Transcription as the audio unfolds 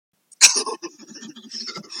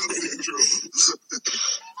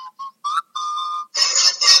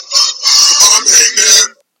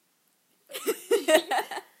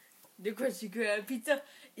Krusty Krab pizza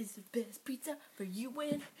is the best pizza for you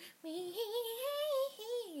and me.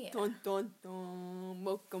 Dun, dun, dun.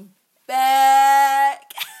 Welcome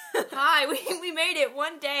back. Hi, we made it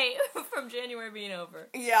one day from January being over.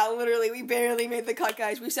 Yeah, literally, we barely made the cut,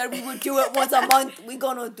 guys. We said we would do it once a month. We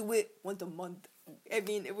gonna do it once a month. I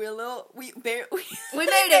mean, we're a little. We made it.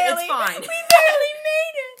 It's fine. We barely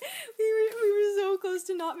made it. We were so close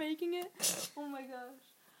to not making it. Oh my gosh.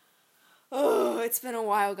 Oh, it's been a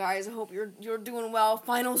while, guys. I hope you're doing well.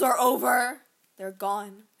 Finals are over. They're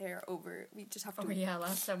gone. They're over. We just have to. Oh yeah,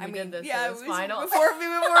 last time we did this. Yeah, it was finals. Before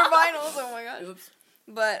finals. Oh my gosh. Oops.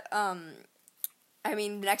 But I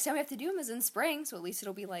mean, the next time we have to do them is in spring, so at least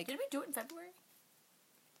it'll be like. Did we do it in February?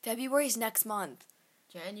 February's next month.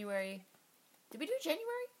 January. Did we do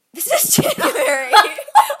January? This is January.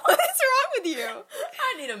 What is wrong with you?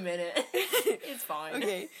 I need a minute. It's fine.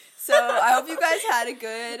 Okay, so I hope you guys had a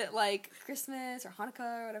good Christmas or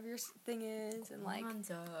Hanukkah or whatever your thing is, and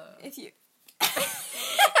if you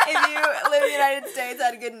live in the United States,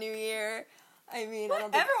 had a good New Year. I mean,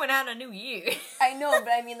 everyone had a new year. I know,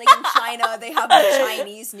 but I mean, in China, they have the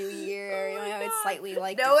Chinese New Year. You know how it's slightly no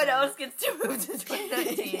different. one else gets to move to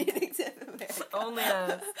 2019. Except America. Only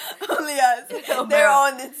us. Only us. They're all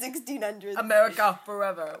in the 1600s. America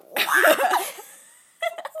forever. What?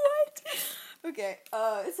 Okay,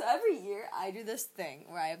 so every year I do this thing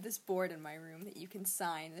where I have this board in my room that you can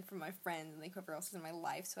sign for my friends and whoever else is in my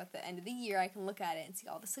life. So at the end of the year, I can look at it and see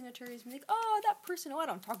all the signatures and be like, oh, that person, I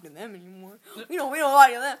don't talk to them anymore. We don't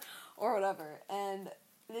like them. Or whatever. And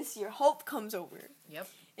this year, Hope comes over. Yep.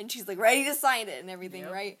 And she's ready to sign it and everything,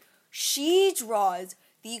 right? She draws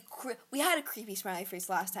we had a creepy smiley face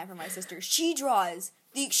last time for my sister. She draws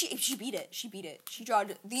she beat it. She drew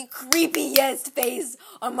the creepiest face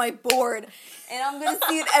on my board. And I'm going to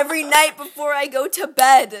see it every night before I go to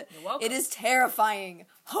bed. You're welcome. It is terrifying.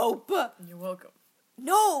 Hope. You're welcome.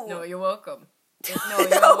 No. No, you're welcome. No,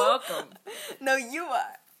 you're welcome. No, you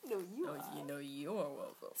are. No, you are. No, you are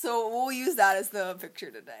welcome. So we'll use that as the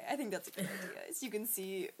picture today. I think that's a good idea. So you can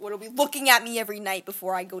see what'll be looking at me every night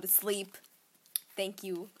before I go to sleep. Thank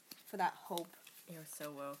you for that, Hope. You're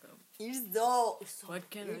so welcome. What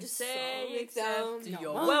can I say except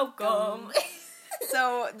you're welcome.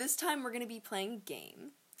 So this time we're going to be playing a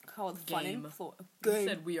game called Fun Employed. You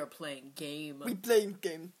said we are playing game. We playing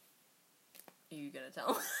game. Are you going to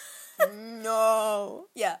tell? No.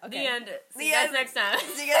 Yeah, okay. The end. See you guys next time.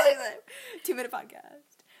 See you guys next time. 2-minute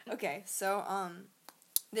podcast. Okay, so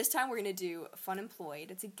this time we're going to do Fun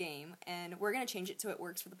Employed. It's a game, and we're going to change it so it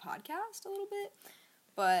works for the podcast a little bit.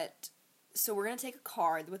 But, so we're going to take a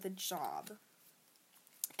card with a job,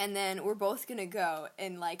 and then we're both going to go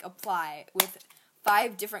and, apply with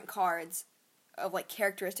 5 different cards of,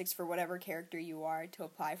 characteristics for whatever character you are to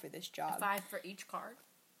apply for this job. 5 for each card?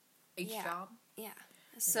 Each job? Yeah.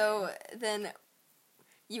 So, then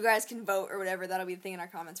you guys can vote or whatever. That'll be the thing in our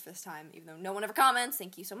comments for this time, even though no one ever comments.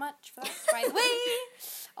 Thank you so much for that, by the way.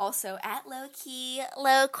 Also, at Low Key,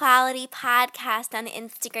 Low Quality Podcast on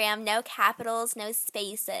Instagram. No capitals, no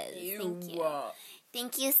spaces. Thank you.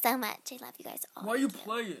 Thank you so much. I love you guys all. Why you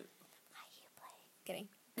play it? Kidding.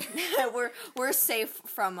 We're safe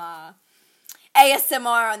from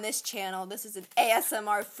ASMR on this channel. This is an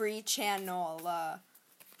ASMR free channel.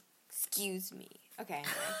 Excuse me. Okay, anyway.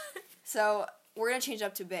 So, we're going to change it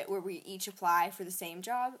up to a bit where we each apply for the same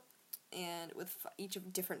job, and with each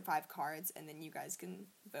of different 5 cards, and then you guys can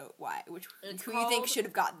vote who you think should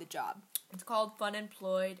have gotten the job. It's called Fun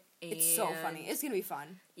Employed. It's so funny. It's going to be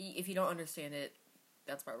fun. If you don't understand it,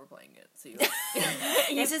 that's why we're playing it. So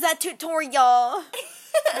This is a tutorial.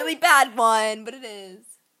 Really bad one, but it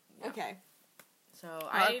is. Yeah. Okay. So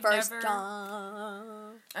I've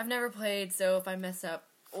never played, so if I mess up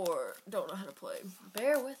or don't know how to play,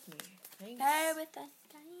 bear with me. Thanks. Bear with us,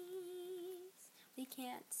 guys. We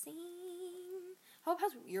can't sing.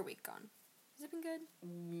 How's your week gone? Has it been good?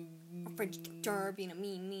 A French teacher being a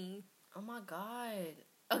me. Oh my god.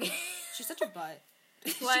 Okay. She's such a butt.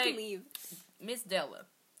 She can leave. Miss Della,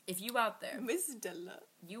 if you out there. Miss Della.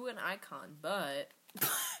 You an icon, but...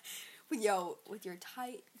 with your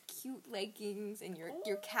tight, cute leggings and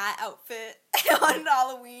your cat outfit on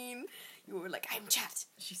Halloween... You were like, I'm Chat.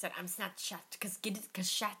 She said, I'm not Chat, because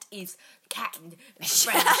Chat is cat in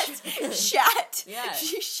French. Chat. Yeah.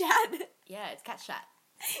 She's Chat. Yeah, it's Cat Chat.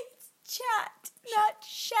 It's Chat, not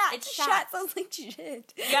Chat. It's Chat. Chat sounds like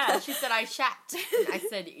shit. Yeah, she said, I chat. And I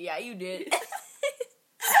said, yeah, you did.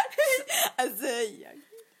 I said, yeah.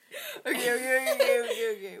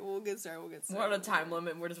 Okay. We'll get started. We're on a time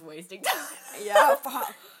limit, we're just wasting time. Yeah.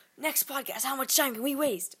 Next podcast, how much time can we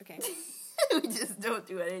waste? Okay. We just don't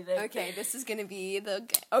do anything. Okay, this is gonna be the...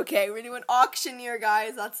 Okay, we're doing auctioneer,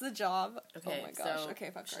 guys. That's the job. Okay, oh my gosh. so Okay,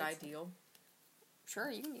 5 should cards. I deal? Sure,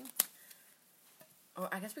 you can deal. Oh,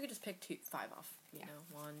 I guess we could just pick 5 off. You Yeah. know,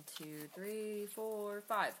 1, 2, 3, 4,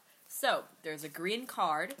 5. So, there's a green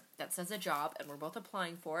card that says a job, and we're both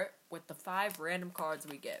applying for it with the 5 random cards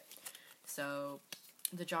we get. So,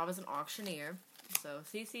 the job is an auctioneer. So,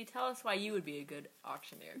 Cece, tell us why you would be a good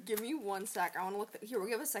auctioneer. Give me 1 sec. I want to look... Here, we'll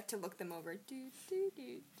give a sec to look them over.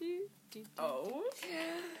 Oh?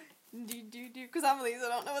 Because I'm lazy. I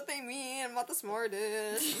don't know what they mean. I'm not the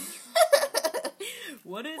smartest.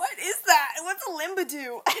 What is that? What's a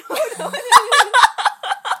limbadoo? I don't know.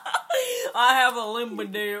 I have a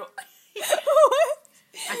limbadoo.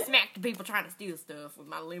 I smacked people trying to steal stuff with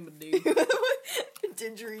my limbadoo.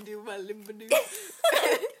 Didgeridoo, my limbadoo.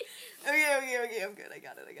 Okay, I'm good. I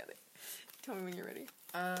got it. Tell me when you're ready.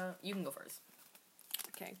 You can go first.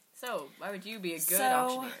 Okay. So, why would you be a good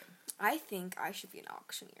auctioneer? I think I should be an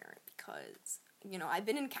auctioneer because, you know, I've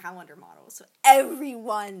been in calendar models, so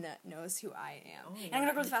everyone knows who I am. Oh, and I can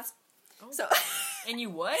talk really fast. Oh. So And you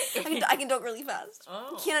what? I can talk really fast.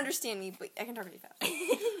 Oh. You can't understand me, but I can talk really fast.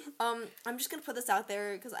 I'm just gonna put this out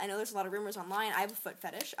there because I know there's a lot of rumors online. I have a foot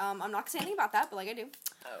fetish. I'm not gonna say anything about that, but like I do.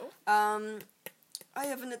 Oh. I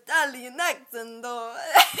have an Italian accent, though.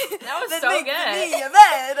 That was that so makes good. me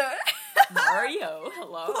better. Mario,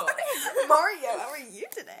 hello. Mario, how are you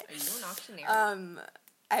today? Are you an auctioneer?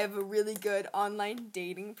 I have a really good online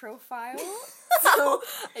dating profile. So,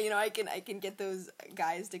 you know, I can get those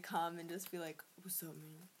guys to come and just be like, "What's up,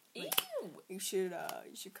 man? Like, you should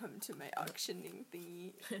come to my auctioning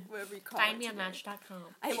thingy, whatever you call it. Find me on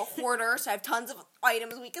Match.com. I am a hoarder, so I have tons of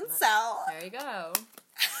items we can sell. There you go.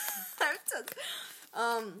 I have tons.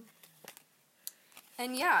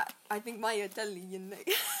 And yeah, I think my Italian,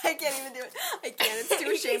 I can't even do it. I can't, it's too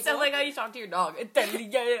You shameful. sound like how you talk to your dog.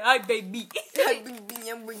 Italian, hi baby.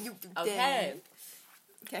 Okay.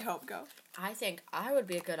 Okay, Hope, go. I think I would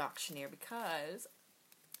be a good auctioneer because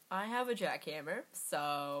I have a jackhammer,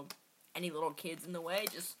 so any little kids in the way,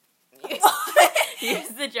 just use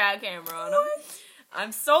the jackhammer on them.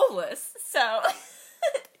 I'm soulless, so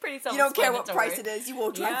pretty self-explanatory. You don't care what price it is, you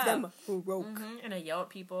will drive them broke. And I yell at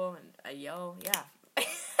people, and I yell, yeah.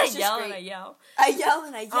 I yell and I yell. I yell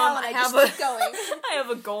and I yell and I just keep going. I have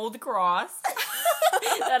a gold cross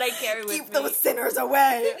that I carry with me. Keep those sinners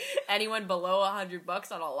away. Anyone below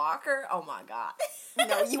 $100 on a locker? Oh my god.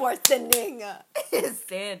 No, you are sinning.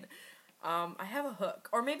 Sin. I have a hook.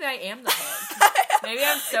 Or maybe I am the hook. Maybe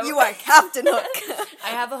I'm so... You are Captain Hook. I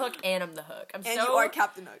have a hook and I'm the hook. You are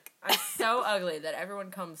Captain Hook. I'm so ugly that everyone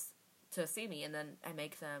comes to see me and then I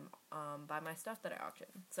make them buy my stuff that I auction.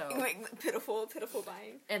 So pitiful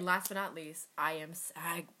buying. And last but not least, I am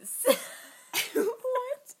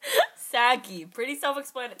What? saggy. Pretty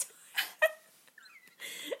self-explanatory.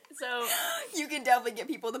 So you can definitely get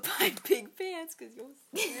people to buy big pants because you're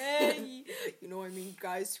saggy. You know what I mean?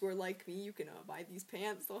 Guys who are like me, you can buy these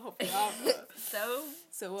pants. They'll help you out. So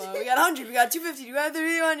we got 100, we got 250, we got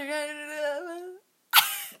 300.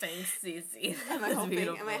 Thanks, Cece. Am I That's helping?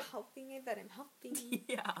 beautiful. Am I helping it that I'm helping?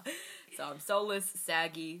 Yeah. So I'm soulless,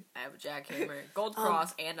 saggy, I have a jackhammer, gold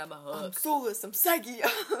cross, and I'm a hook. I'm soulless, I'm saggy.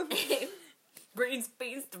 Green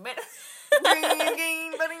space tomato.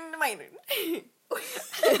 Green, budding tomato.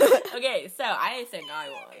 Okay, so I think I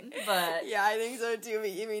won, but Yeah, I think so too.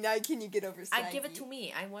 I mean, now can you get over saggy? I give it to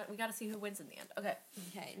me. We gotta see who wins in the end. Okay.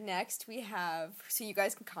 Okay, next we have, so you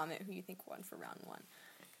guys can comment who you think won for round 1.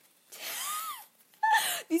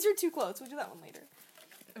 These are too close. We'll do that one later.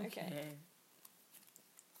 Okay.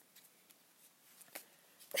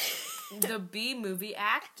 The B movie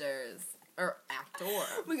actors. Or actor.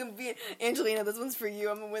 We can be Angelina, this one's for you.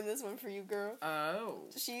 I'm gonna win this one for you, girl. Oh.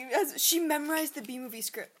 She memorized the B movie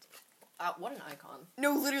script. What an icon.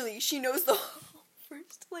 No, literally, she knows the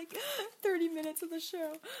first 30 minutes of the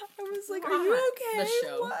show. I was like, "Are you okay?" The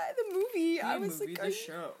show. What? The movie. The I was movie, like, the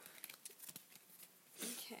show.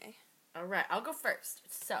 Okay. All right, I'll go first.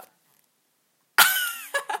 So.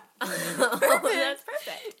 Perfect. That's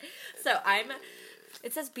perfect. So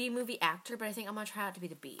it says B movie actor, but I think I'm gonna try out to be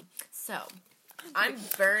the B. So, I'm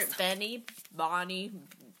Bonnie,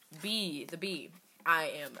 B, the B. I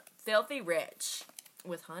am filthy rich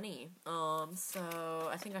with honey. So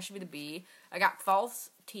I think I should be the B. I got false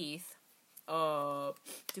teeth. Do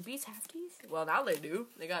bees have teeth? Well, now they do.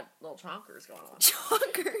 They got little chonkers going on.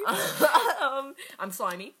 Chonkers. I'm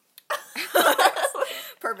slimy.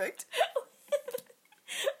 Perfect.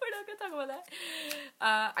 We're not gonna talk about that.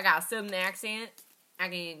 I got a southern accent. I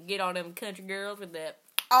can get all them country girls with that.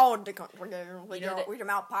 Oh, the country girl with You know your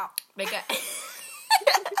mouth pop. Make a.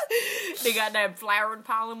 They got that flower and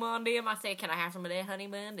pollen on them. I say, can I have some of that honey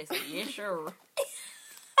bun? They say, yeah, sure.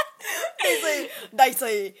 They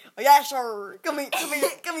say, yeah, sure. Come here,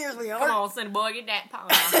 sweetheart. Come on, son boy, get that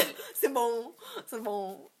pollen off.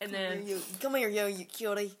 Simone. And then, Come here, you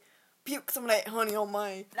cutie. Puke some of that honey on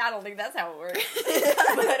my... I don't think that's how it works.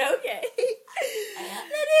 But okay.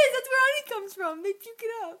 That's where honey comes from. They puke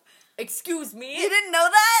it up. Excuse me? You didn't know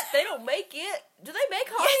that? They don't make it. Do they make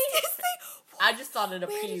honey? Yes, I just thought it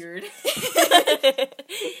appeared.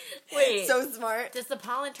 Wait. So smart. Does the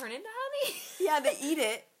pollen turn into honey? Yeah, they eat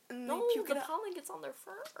it. And No, they puke the it up. pollen gets on their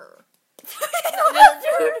fur.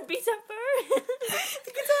 It Piece of fur.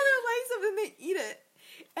 gets on their legs and then they eat it.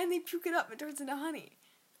 And they puke it up. It turns into honey.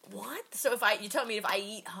 What? So you tell me if I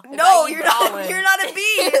eat No, you're you're not a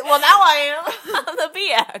bee. Well, now I am. I'm the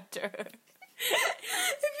bee actor.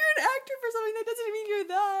 If you're an actor for something, that doesn't mean you're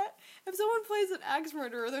that. If someone plays an axe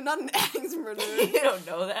murderer, they're not an axe murderer. You don't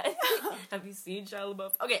know that. Have you seen Shia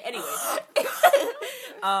LaBeouf? Okay, anyway.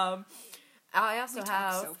 I also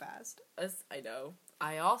have so fast. I know.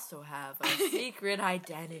 I also have a secret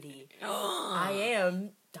identity. I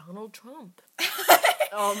am Donald Trump.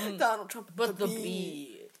 Donald Trump, But the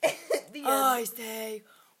bee. I say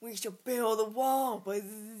we should build a wall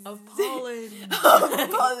Of pollen.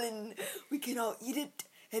 of pollen. We can all eat it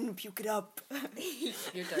and puke it up.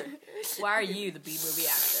 Your turn. Why are you the bee movie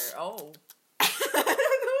actor? Oh, I don't know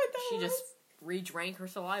what that she was. just redrank her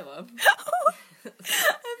saliva. I'm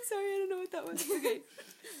sorry, I don't know what that was. Okay.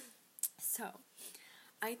 So,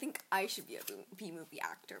 I think I should be a B-movie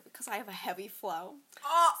actor because I have a heavy flow.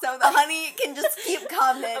 Oh, So the honey can just keep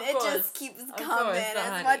coming. Of It course. just keeps Of coming course, the as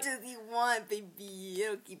honey. much as you want, baby.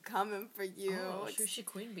 It'll keep coming for you. oh, she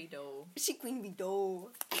queen bee though. She queen bee dough.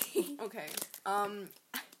 Okay.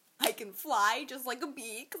 I can fly just like a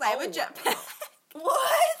bee because I have a Oh. jetpack.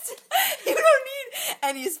 What? You don't need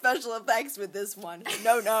any special effects with this one.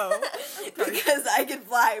 No. Because I can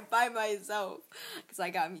fly by myself. Because I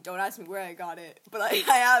got me. Don't ask me where I got it. But I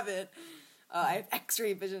have it. I have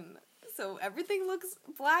x-ray vision. So everything looks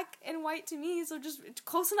black and white to me. So just it's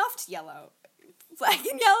close enough to yellow. Black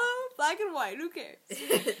and yellow, black and white. Who cares?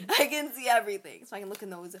 I can see everything. So I can look in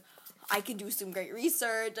those. I can do some great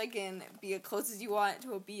research. I can be as close as you want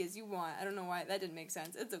to a bee as you want. I don't know why that didn't make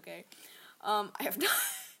sense. It's okay. I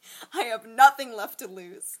have nothing left to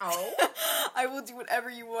lose. Oh. I will do whatever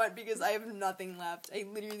you want because I have nothing left.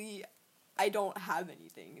 I don't have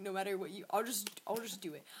anything. No matter what I'll just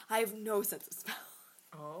do it. I have no sense of smell.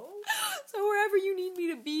 Oh. So wherever you need me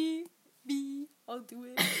to be, I'll do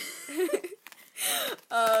it.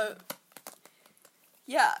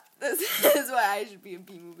 Yeah, this is why I should be a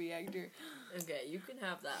B-movie actor. Okay, you can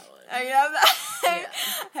have that one. I have that. Yeah.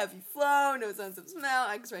 Heavy flow, no sense of smell,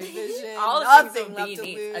 x-ray vision, All the nothing things a left bee to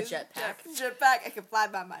needs. lose. A jetpack. Jetpack, I can fly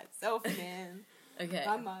by myself, man. Okay.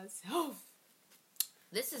 By myself.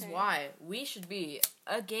 This is Okay. why we should be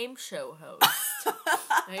a game show host.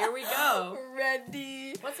 Here we go.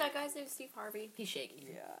 Ready. What's that guy's name? Steve Harvey? He's shaking.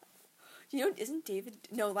 Yeah. You know, isn't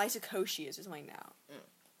Liza Koshy is something now.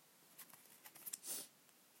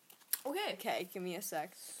 Okay. Okay, give me a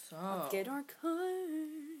sec. So. Get our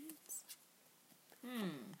cards.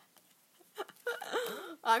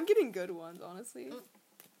 I'm getting good ones, honestly.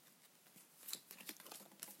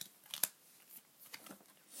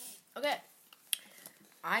 Okay.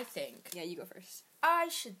 I think Yeah, you go first. I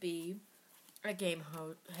should be a game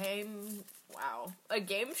host. A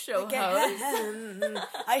game show host.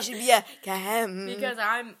 I should be a cam. Because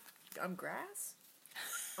I'm grass.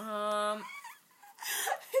 I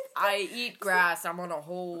eat grass. I'm on a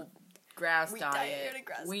whole grass Wheat diet. diet. You're on a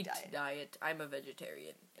grass Wheat diet. diet. I'm a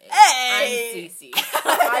vegetarian. Hey! I'm Cece.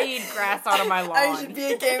 I eat grass out of my lawn. I should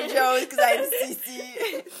be a game show because I'm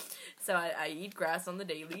CC. So I eat grass on the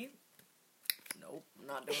daily. Nope,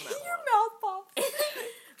 not doing that Your one. mouth pops.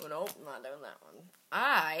 Well, nope, not doing that one.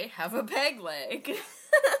 I have a peg leg.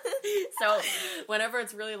 So whenever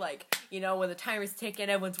it's really like, when the timer's ticking,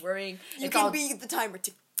 everyone's worrying. You it's can all, be the timer.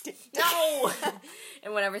 Tick, tick, tick. No!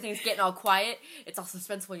 And when everything's getting all quiet, it's all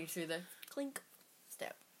suspenseful when you hear the clink,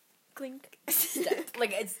 step, clink, step.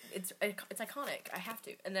 Like, it's iconic. I have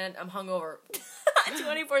to. And then I'm hungover.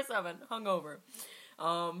 24/7. Hungover.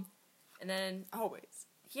 And then, Always.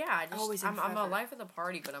 yeah, Always I'm and a forever. life of the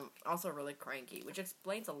party, but I'm also really cranky, which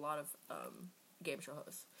explains a lot of game show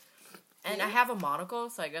hosts. And I have a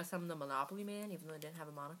monocle, so I guess I'm the Monopoly man, even though I didn't have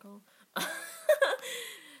a monocle.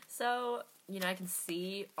 So, I can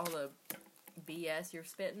see all the BS you're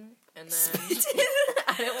spitting, and then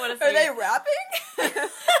I didn't want to see Are they it.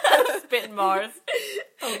 rapping? Spitting Mars.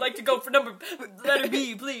 I would like to go for letter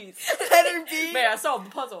B, please. Letter B. May I solve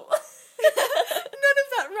the puzzle? None of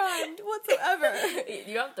that rhymed whatsoever.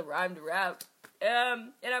 You have to rhyme to rap.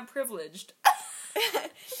 And I'm privileged.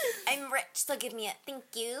 I'm rich, so give me a thank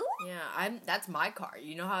you. Yeah, that's my car.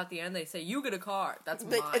 You know how at the end they say, you get a car. That's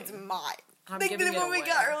Like, mine. it's mine. I'm Like giving the it one we away.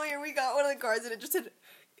 got earlier, we got one of the cars and it just said,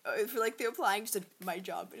 for like the applying, just said, my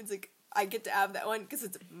job. And it's like, I get to have that one because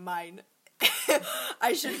it's mine.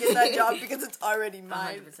 I should get that job because it's already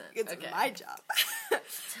mine. 100%. It's Okay. my job.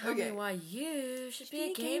 Tell Okay. me why you should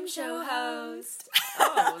be a game show host.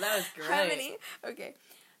 Oh, that was great. Harmony. Okay.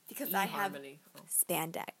 Because I have Harmony. Oh.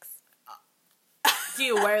 spandex. Do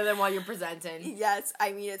you wear them while you're presenting? Yes,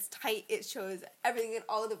 I mean it's tight. It shows everything in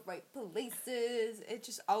all the right places. It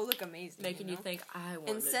just all look amazing. Making you know? think I want.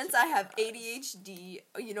 And since I have ADHD,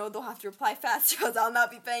 you know they'll have to reply fast because I'll not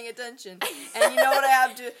be paying attention. And you know what I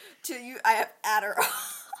have to you? I have Adderall.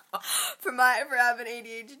 for having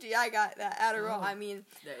ADHD, I got that Adderall. Oh, I mean,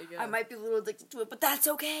 there you go. I might be a little addicted to it, but that's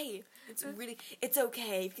okay. It's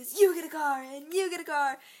okay because you get a car and you get a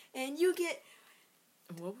car and you get.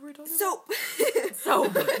 What were we talking Soap.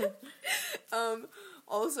 Soap.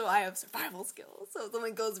 Also, I have survival skills. So if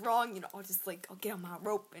something goes wrong, you know, I'll get on my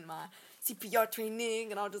rope and my CPR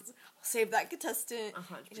training, and I'll save that contestant. 100%.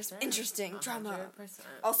 It's just interesting drama. 100%.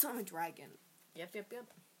 Also, I'm a dragon. Yep.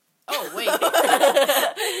 Oh, wait.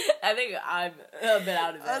 I think I'm a bit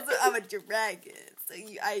out of it. Also, I'm a dragon. So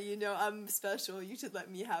I'm special. You should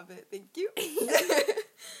let me have it. Thank you.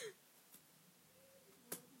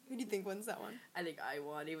 Who do you think wins that one? I think I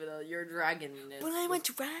won, even though your dragon is... But I'm a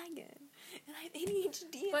dragon. And I have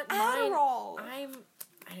ADHD But and mine, Adderall.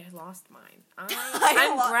 I lost mine. I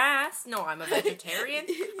I'm lost- grass. No, I'm a vegetarian.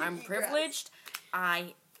 I'm You privileged.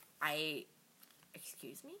 I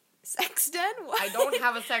excuse me? Sexton? What? I don't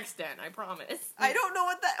have a sextant, I promise. I don't know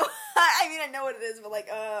what that... I mean, I know what it is, but why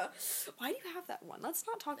do you have that one? Let's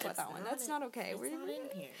not talk about that one. That's not okay. It's not in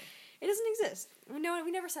here. It doesn't exist. No,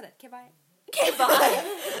 we never said it. Okay, bye. Okay, bye.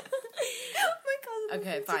 My cousin.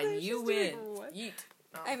 Okay, listens to fine. this. You She's win. doing what? Yeet.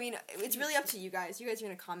 No. I mean, it's really up to you guys. You guys are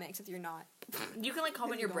gonna comment, except you're not. You can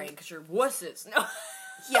comment your brain because you're wusses. No.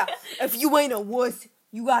 Yeah, if you ain't a wuss,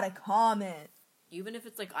 you gotta comment. Even if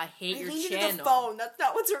it's like I hate your leaned into channel. the phone. That's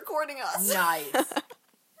not what's recording us. Nice. Okay,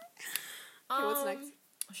 what's next?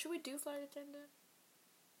 Should we do flight attendant?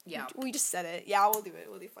 Yeah. We just said it. Yeah, we'll do it.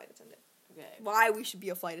 We'll do flight attendant. Okay. Why we should be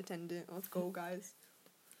a flight attendant? Let's go, guys.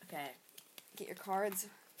 Okay. Get your cards.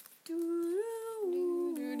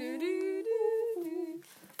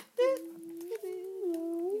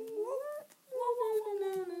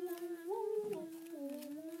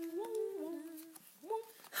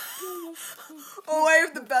 Oh, I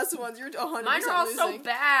have the best ones. You're 100% Mine are all so losing.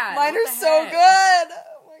 bad. Mine What are the so heck? good.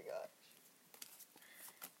 Oh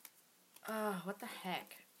my god. What the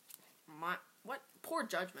heck? What? Poor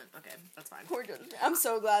judgment. Okay, that's fine. Poor judgment. I'm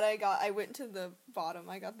so glad I went to the bottom.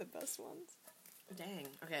 I got the best ones. Dang.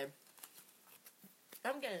 Okay.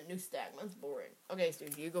 I'm getting a new stack. Mine's boring. Okay,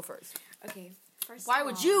 Steve, you go first. Okay, first. Why of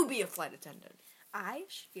would all, you be a flight attendant? I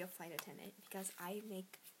should be a flight attendant because I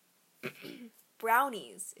make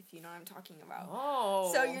brownies. If you know what I'm talking about. Oh.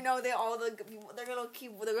 So you know they're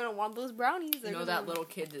gonna want those brownies. You know that little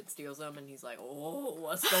kid that steals them and he's like, oh,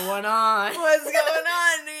 what's going on? What's going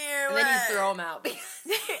on here? And then you What? throw him out because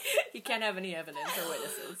you can't have any evidence or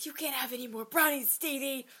witnesses. You can't have any more brownies,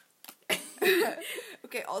 Stevie.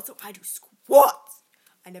 Okay, also I do squats.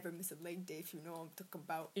 I never miss a leg day if you know what I'm talking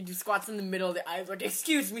about. You do squats in the middle of the eyes like,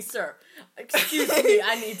 excuse me, sir. Excuse me,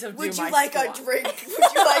 I need to do my Would you like squat. a drink?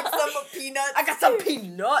 Would you like some peanuts? I got some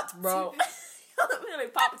peanuts, bro. Let me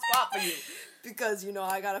pop a squat for you. Because,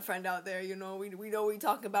 I got a friend out there, we know what we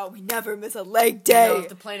talk about. We never miss a leg You know, day. if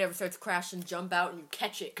the plane ever starts crashing, jump out and you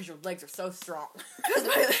catch it because your legs are so strong.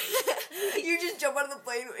 You just jump out of the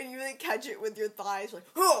plane and you catch it with your thighs, like,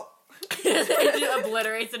 oh! It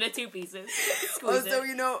obliterates into two pieces. Squeeze Also,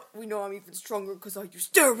 it. we know I'm even stronger because I do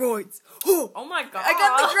steroids. Oh! Oh my god. I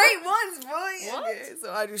got the great ones, boy. What? Okay,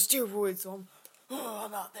 so I do steroids, so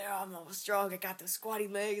I'm out there, I'm all strong, I got the squatty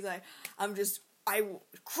legs, I will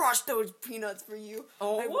crush those peanuts for you.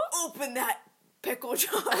 Oh. I will open that pickle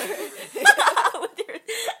jar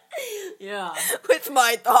Yeah. with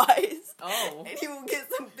my thighs. Oh. And you will get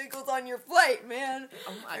some pickles on your plate, man.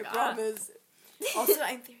 Oh my I god. promise. Also,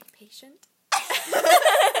 I'm very patient.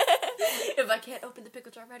 If I can't open the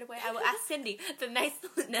pickle jar right away, I will ask Cindy, the nice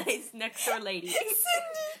next door lady.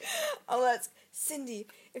 Cindy! I'll ask Cindy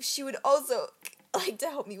if she would also like to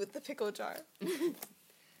help me with the pickle jar.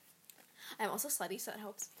 I'm also slutty, so that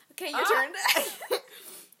helps. Okay, your turn.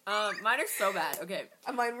 Mine are so bad. Okay.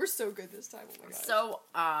 Mine were so good this time. Oh my god. So,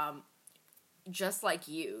 just like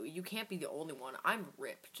you can't be the only one. I'm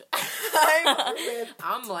ripped. I'm ripped.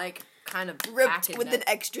 I'm like kind of Ripped packing with that. an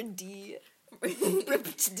extra D.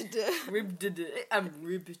 Ripped. Ripped. I'm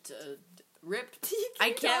ripped. Ripped. You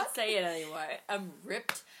I can't talk? say it anymore. I'm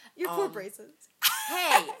ripped. Your poor braces.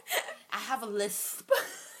 Hey, I have a lisp.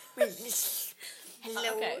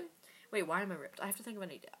 Hello. Okay. Wait, why am I ripped? I have to think of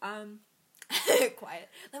an idea. Quiet.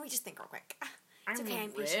 Let me just think real quick. It's I'm okay, I'm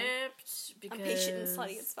ripped patient. because I'm patient and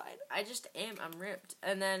slutty, it's fine. I just am. I'm ripped,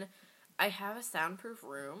 and then I have a soundproof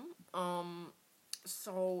room.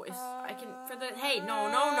 So if I can for the no,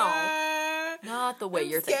 not the way I'm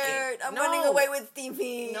you're scared. thinking. I'm No. running away with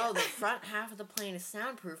Stevie. No, the front half of the plane is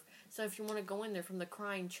soundproof. So if you want to go in there from the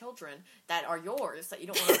crying children that are yours, that you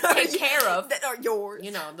don't want to take care of, that are yours.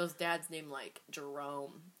 you know, those dads named like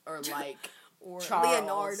Jerome or like or Charles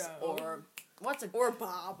Leonardo or or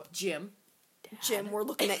Bob. Jim. Jim, we're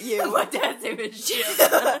looking at you. My dad's name is Jim.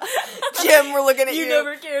 Jim, we're looking at you. You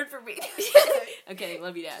never cared for me. Okay,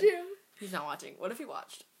 love you, Dad. Jim. He's not watching. What if he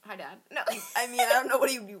watched? Hi, Dad. No, I mean, I don't know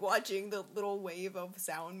what he would be watching. The little wave of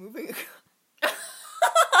sound moving. Oh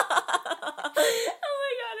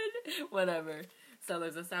my god. Whatever. So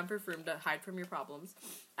there's a soundproof room to hide from your problems.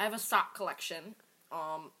 I have a sock collection.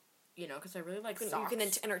 You know, because I really like socks. You can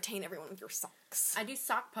entertain everyone with your socks. I do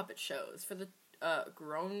sock puppet shows for the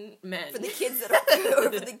grown men. For the kids that are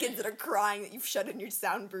or for the kids that are crying that you've shut in your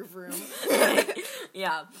soundproof room.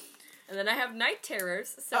 Yeah. And then I have night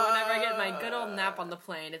terrors, so whenever I get my good old nap on the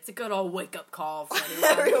plane, it's a good old wake-up call for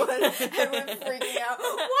anyone. everyone freaking out.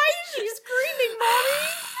 Why is she screaming,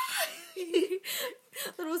 Mommy?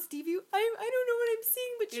 Little Stevie, I don't know what I'm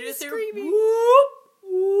seeing, but You she's just hear screaming. whoop,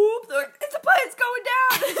 whoop. They're like, it's going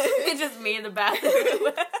down. It's just me in the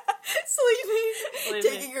bathroom. Sleeping.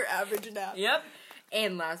 Taking your average nap. Yep.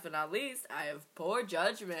 And last but not least, I have poor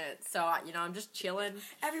judgment. So, you know, I'm just chilling.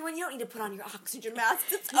 Everyone, you don't need to put on your oxygen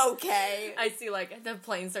masks. It's okay. I see, like, the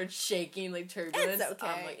plane starts shaking, like, turbulence. It's okay.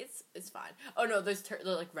 I'm like, it's fine. Oh, no, there's,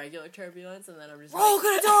 like, regular turbulence, and then I'm just We're all like,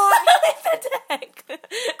 gonna die! the deck. Grab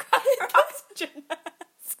your oxygen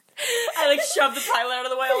mask. I, like, shove the pilot out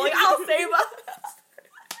of the way. I'm like, I'll save us.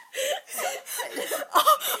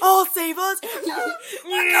 Oh, save us!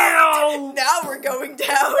 No! Now we're going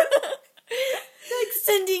down. Like,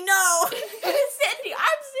 Cindy, no! Cindy,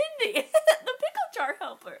 I'm Cindy. The pickle jar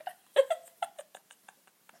helper.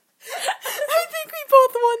 I think we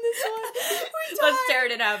both won this one. We tied. Let's tear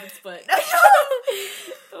it in half and split.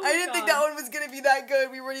 Oh I didn't think that one was gonna be that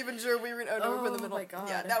good. We weren't even sure we were. Oh no, we're in the middle. my God.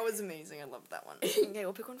 Yeah, that was amazing. I loved that one. Okay,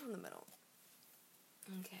 we'll pick one from the middle.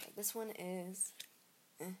 Okay, this one is.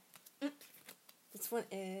 This one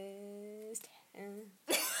is.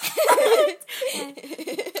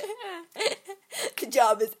 The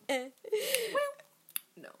job is.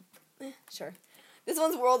 No. Sure. This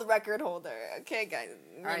one's world record holder. Okay, guys.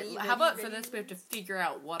 Alright, how about for this we have to figure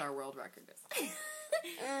out what our world record is.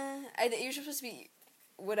 I think you're supposed to be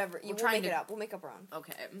whatever. We'll trying make it to- up. We'll make up our own.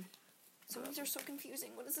 Okay. Some of these are so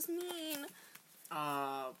confusing. What does this mean?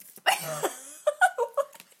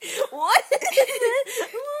 What?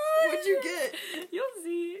 What'd you get? You'll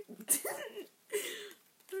see.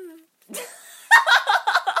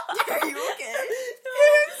 Are you okay?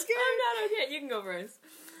 I'm scared. I'm not okay. You can go first.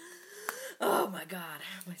 Oh my god,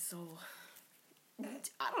 my soul.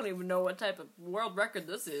 I don't even know what type of world record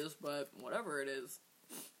this is, but whatever it is,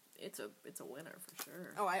 it's a winner for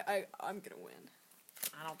sure. Oh, I'm gonna win.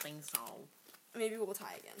 I don't think so. Maybe we'll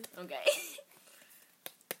tie again. Okay.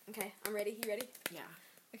 Okay, I'm ready. You ready? Yeah.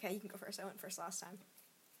 Okay, you can go first. I went first last time.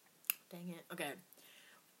 Dang it. Okay.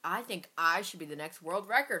 I think I should be the next world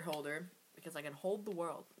record holder because I can hold the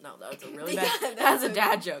world. No, that was a really bad. Yeah, That's a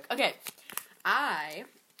dad joke. Okay. I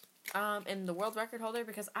am the world record holder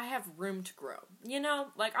because I have room to grow. You know,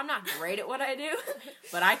 like I'm not great at what I do,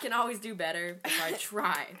 but I can always do better if I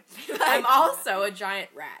try. I'm also a giant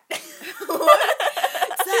rat.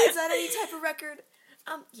 Is that any type of record?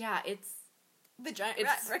 Yeah, it's The giant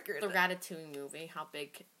rat record. the Ratatouille movie. How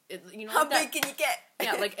big? You know, How like that- big can you get?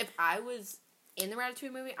 Yeah, like if I was in the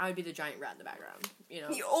Ratatouille movie, I would be the giant rat in the background. You know.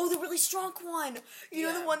 Oh, the really strong one. You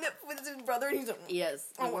know Yeah. the one that with his brother and he's like, Yes,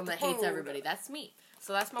 the I one want that the hates food. everybody. That's me.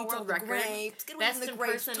 So that's my Eats world all the record. grapes. Get away Best from the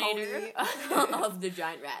grapes, impersonator of the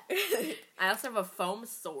giant rat. I also have a foam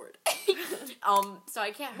sword. So I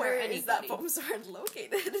can't hurt Where anybody. is that foam sword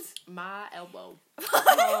located? My elbow.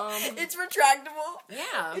 It's retractable.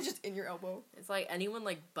 Yeah. It's just in your elbow. It's like anyone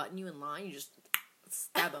like butting you in line, you just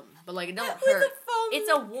stab them. But like it don't With hurt. a foam- It's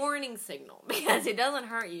a warning signal because it doesn't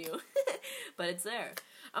hurt you, but it's there.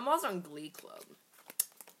 I'm also on Glee Club.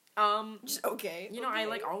 Just okay. You know, okay. I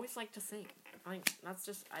like always like to sing. Like that's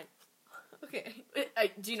just Okay.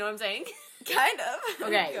 Do you know what I'm saying? Kind of.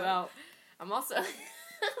 Okay, Go. well, I'm also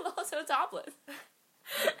topless.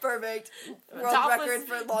 Perfect. World Topless record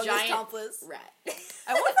for longest giant topless. rat.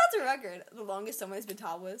 I wonder if that's a record. The longest someone has been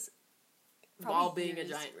topless. While Probably being a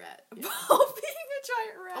years. giant rat. Yeah. While being a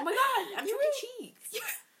giant rat. Oh my god, I'm You Chuck E. Cheese.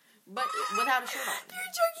 But without a shirt on.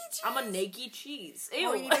 You're Chuck E. Cheese. I'm a naked cheese. Ew.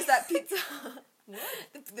 All you need is that pizza. What?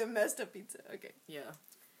 The messed up pizza. Okay. Yeah.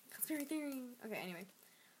 Conspiracy theory. Okay, anyway.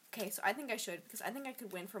 Okay, so I think I should, because I think I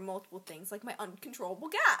could win for multiple things, like my uncontrollable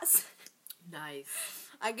gas. Nice.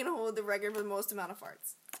 I can hold the record for the most amount of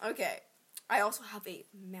farts. Okay. I also have a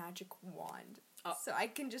magic wand. Oh. So I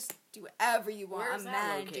can just do whatever you want. Where's I'm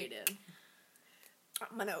that magic. located?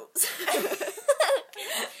 My nose.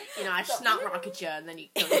 You know, I snot rocket you, and then you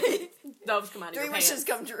doves come out of 3 your wishes pants.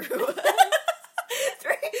 come true.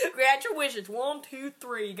 Grant your wishes. 1, 2,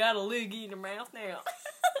 3. Got a loogie in your mouth now.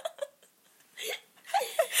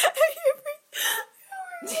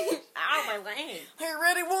 Ow, my leg. Hey,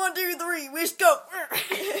 ready? 1, 2, 3. Wish go.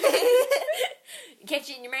 Catch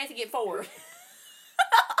it in your mouth and get 4.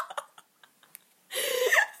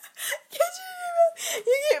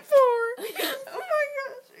 You get 4. Oh my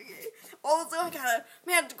gosh. Okay. Also, I got a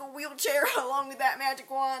magical wheelchair along with that magic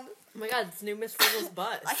wand. Oh my god, it's new Miss Frizzle's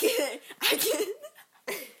bus. I can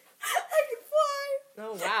fly.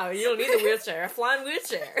 Oh wow, you don't need a wheelchair. A flying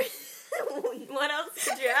wheelchair. What else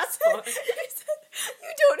could you ask for? I said,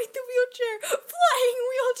 you don't need the wheelchair. Flying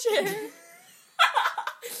wheelchair.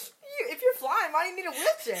 If you're flying, why do you need a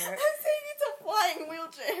wheelchair? I'm saying it's a flying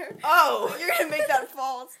wheelchair. Oh, You're gonna make that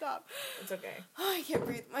fall. Stop. it's okay. Oh, I can't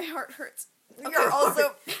breathe. My heart hurts. Okay, Your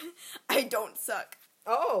also, I don't suck.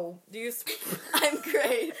 Oh, do you? I'm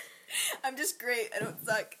great. I'm just great. I don't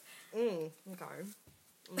suck. Okay. I'm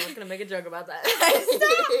not gonna make a joke about that. I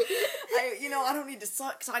don't need to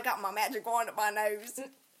suck because I got my magic wand up my nose.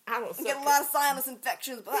 I don't I suck. get a lot of sinus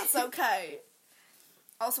infections, but that's okay.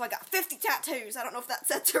 Also, I got 50 tattoos. I don't know if that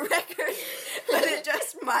sets a record, but it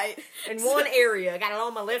just might. In one area, I got it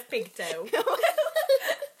on my left pinky toe.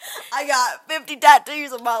 I got 50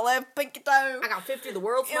 tattoos on my left pinky toe. I got 50 of the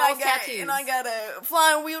world's And I smallest got, tattoos. and I got a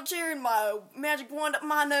flying wheelchair and my magic wand up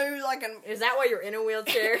my nose. I can. Is that why you're in a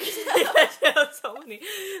wheelchair? You have so many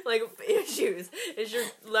issues. Is your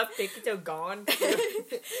left pinky toe gone?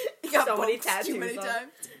 You got so many poked tattoos too many on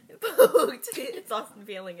times. Poked. It's Austin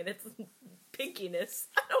feeling and it's pinkiness.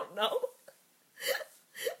 I don't know.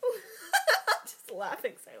 Just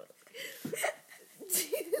laughing silently.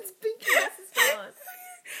 It's pinkiness is gone.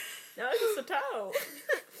 Now it's just a toe.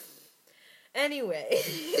 Anyway,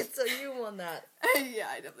 so you won that. Yeah,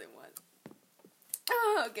 I definitely won.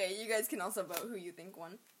 Oh, okay, you guys can also vote who you think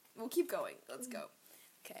won. We'll keep going. Let's go.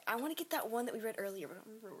 Okay, I want to get that one that we read earlier, but I don't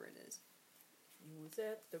remember where it is. You was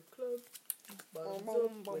at the club. When I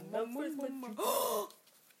first met you.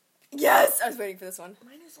 Yes! I was waiting for this one.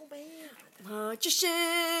 Mine is so bad. Magician!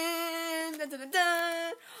 Dun, dun, dun,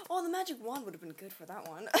 dun. Oh, the magic wand would have been good for that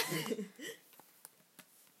one.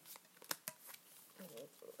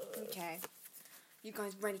 Okay. You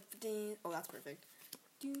guys ready for this? Oh, that's perfect.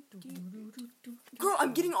 Girl,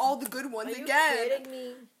 I'm getting all the good ones Are again. you kidding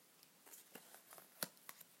me?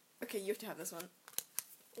 Okay, you have to have this one.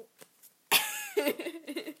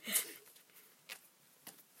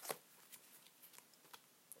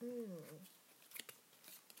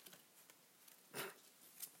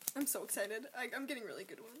 I'm so excited. I'm getting really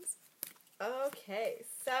good ones. Okay,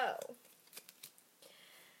 so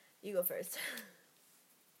you go first.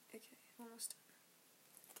 Okay, almost.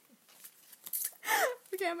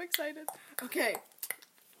 Okay, I'm excited. Okay.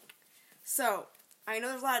 So, I know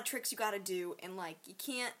there's a lot of tricks you gotta do, and, you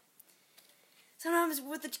can't... Sometimes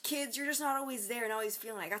with the kids, you're just not always there and always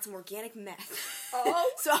feeling I got some organic meth. Oh.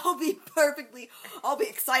 So I'll be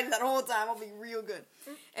excited that whole time. I'll be real good.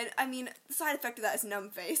 And, the side effect of that is numb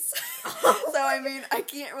face. So, I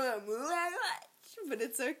can't really move that much, but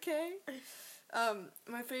it's okay.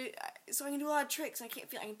 My face, so I can do a lot of tricks. I can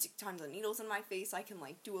stick tons of needles in my face. I can,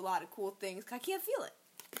 do a lot of cool things. I can't feel it.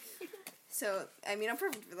 So, I'm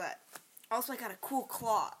perfect for that. Also, I got a cool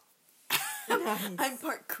claw. Nice. I'm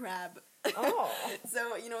part crab. Oh.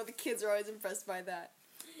 So, the kids are always impressed by that.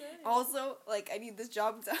 Nice. Also, I need this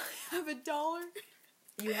job because I have $1.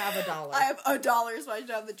 You have $1. I have $1, so I should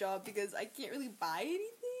have the job because I can't really buy anything.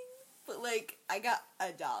 But, I got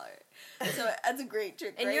 $1. So, that's a great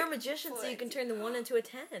trick, And right? you're a magician, so you can turn the 1 into a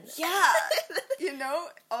 10. Yeah.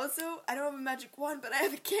 Also, I don't have a magic wand, but I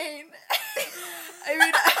have a cane.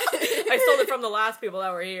 I stole it from the last people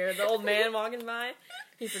that were here. The old man walking by.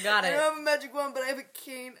 He forgot I it. don't have a magic wand, but I have a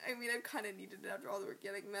cane. I mean, I kind of needed it after all the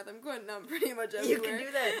organic math. I'm going numb pretty much everywhere. You can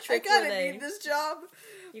do that trick I kind where of they... need this job.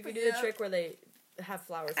 You can But do the trick where they have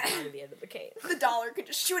flowers come out of the end of the cane. The dollar could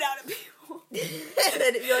just shoot out at people. And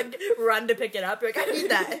then you like run to pick it up. You're like, I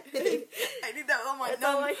need that. I need that on my That's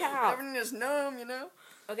numb. all I have. Everything is numb, you know?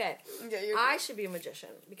 Okay. Okay, I should be a magician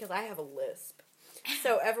because I have a lisp.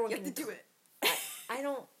 So everyone you can have to do it. I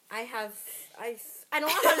don't know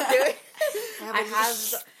how to do it. I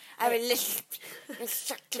have a lisp.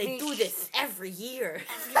 They do this every year.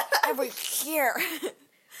 Every year.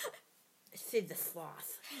 Sid the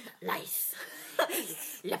Sloth. Lice.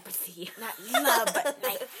 Leprosy. Not love, but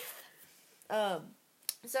life.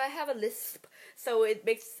 So I have a lisp. So it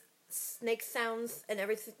makes snake sounds and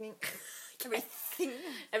everything. Everything.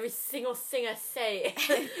 Every single thing I say.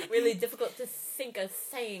 Really difficult to think a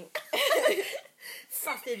saying.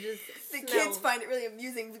 Sausages. The smell. kids find it really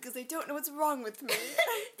amusing because they don't know what's wrong with me.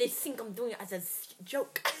 They think I'm doing it as a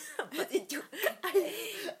joke. But they do.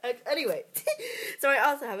 Anyway, so I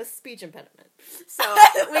also have a speech impediment. So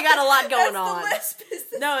we got a lot going on. That's the lisp.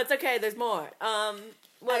 No, it's okay. There's more.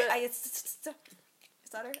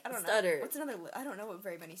 Stutter? I don't Stutter. know. What's another? I don't know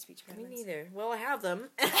very many speech Me impediments. neither. Well, I have them.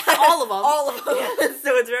 All of them. All of them.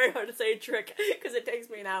 So it's very hard to say a trick because it takes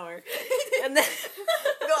me an hour. And then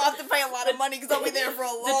You'll have to pay a lot of money because I'll be there for a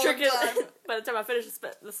long the trick time. is, by the time I finish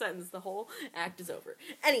the sentence, the whole act is over.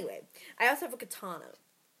 Anyway, I also have a katana.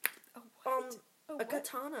 A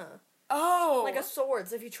katana. Oh. Like a sword.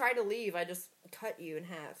 So if you try to leave, I just cut you in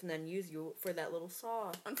half and then use you for that little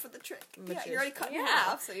saw. And for the trick. Which Yeah, you're already is- cut in yeah.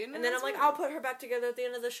 half, so you know. And then I'm that's like, fine. I'll put her back together at the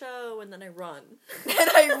end of the show, and then I run. And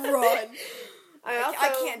I run. I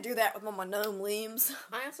can't do that with my numb limbs.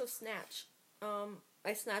 I also snatch.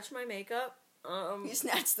 I snatch my makeup. You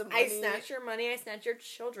snatch the money. I snatch your money. I snatch your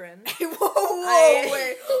children.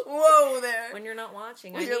 Whoa there. When you're not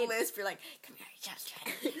watching, With I your need... lisp, you're like, come here,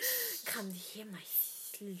 children. Come here, my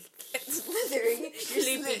Slithering.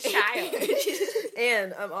 sleepy child.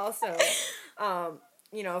 And I'm also,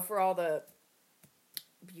 for all the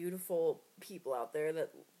beautiful people out there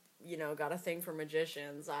that, got a thing for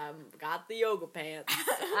magicians, I've got the yoga pants.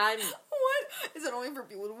 What? Is it only for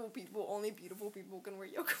beautiful people? Only beautiful people can wear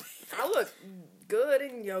yoga pants? I look good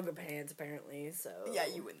in yoga pants, apparently, so... Yeah,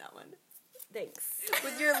 you win that one. Thanks.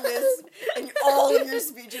 With your lisp and all of your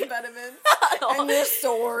speech impediments and your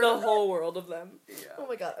sword. The whole world of them. Yeah. Oh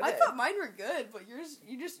my god. I Okay. thought mine were good, but yours,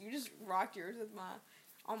 you just rocked yours with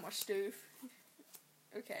all my stuff.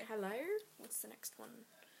 Okay. Hello? What's the next one?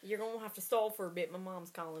 You're gonna have to stall for a bit. My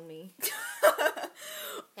mom's calling me.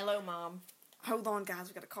 Hello, Mom. Hold on, guys.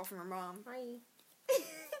 We got a call from our mom. Hi.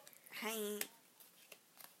 Hey.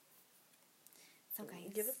 So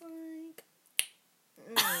guys, Give us like...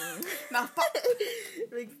 mouth pop.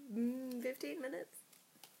 like 15 minutes.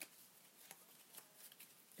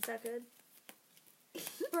 Is that good?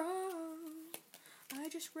 Bro, I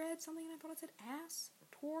just read something and I thought it said ass.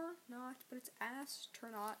 Tor not, but it's ass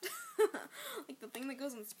not. Like the thing that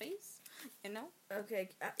goes in space, you know? Okay,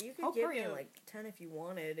 you can Oh, give hurry me up. like 10 if you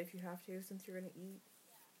wanted, if you have to, since you're gonna eat.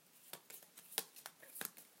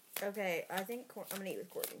 Okay, I think I'm gonna eat with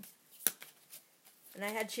Courtney. And I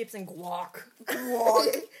had chips and guac.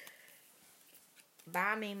 Guac.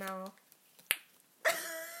 Bye, Mimo.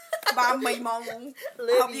 Bye, Mimo.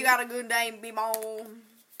 Hope you got a good day, Mimo.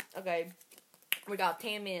 Okay, we got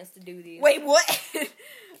 10 minutes to do these. Wait, what?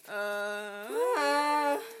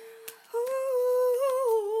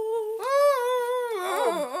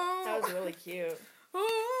 That was really cute.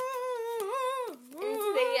 It's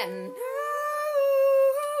the end.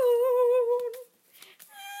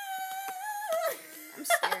 I'm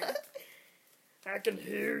scared. I can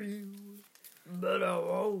hear you, but I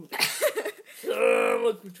won't. Some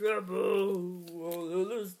look for trouble. Oh,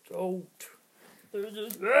 there's don't. There's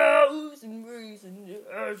just rose and reason.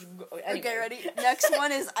 Okay, ready? Next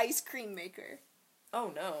one is ice cream maker.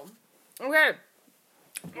 Oh no. Okay.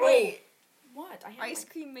 Wait. What? I have Ice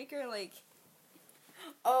cream maker, like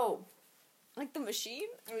Oh. the machine?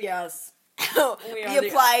 Yes. Be are the-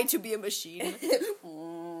 applied to be a machine.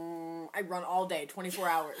 I run all day, 24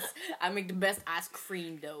 hours. I make the best ice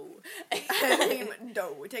cream dough. Cream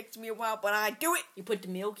dough. It takes me a while, but I do it. You put the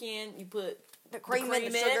milk in, you put The cream, the cream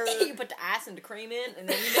and the sugar. in, you put the ice and the cream in, and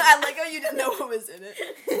then I like how you didn't know what was in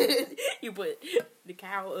it. you put the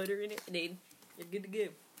cow udder in it, and then you're good to go.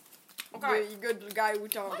 Okay, you go to the guy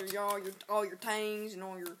with all your tangs and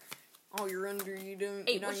all your under. You don't.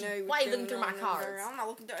 Hey, you don't know. why what's you looking going through my on under cards? there. I'm not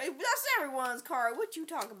looking through. Hey, that's everyone's card. What you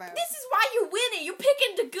talk about? This is why you're winning. You're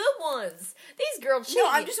picking the good ones. These girls cheat. No,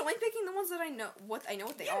 I'm just only picking the ones that I know. I know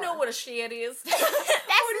what they are. You know what a shit is. That's What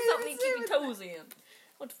do you something you say keep your with toes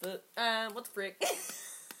in. What the frick?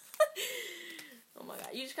 Oh my god.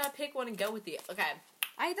 You just gotta pick one and go with it. Okay.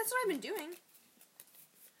 That's what I've been doing.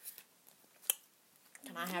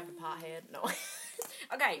 Can I have the pothead? No.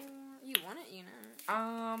 Okay. You want it, you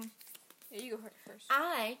know. Yeah, you go first.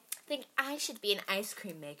 I think I should be an ice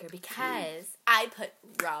cream maker because I put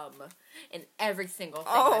rum in every single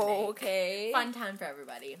thing I make. Okay. Fun time for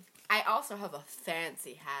everybody. I also have a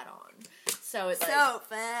fancy hat on. So it's so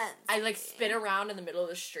fancy. I like spin around in the middle of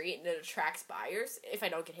the street and it attracts buyers if I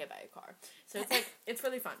don't get hit by a car. So it's like it's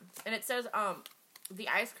really fun. And it says the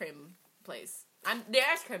ice cream place. I'm the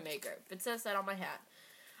ice cream maker. It says that on my hat.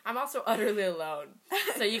 I'm also utterly alone.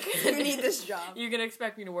 So you can you need this job. You can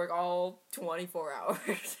expect me to work all 24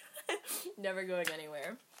 hours. Never going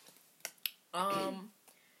anywhere.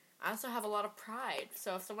 I also have a lot of pride.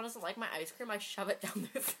 So if someone doesn't like my ice cream, I shove it down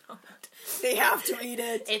their throat. They have to eat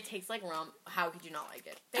it. It tastes like rum. How could you not like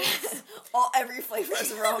it? Thanks. Every flavor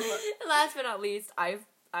is rum. Last but not least, I'm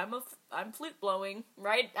flute blowing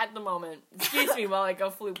right at the moment. Excuse me while I go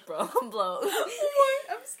flute blow. What?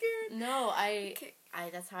 I'm scared. No,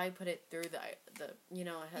 that's how I put it through the you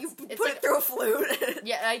know. You it's put like, it through a flute.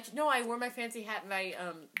 Yeah, I wore my fancy hat and I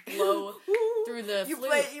blow through the you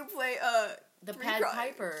flute. You play the Pied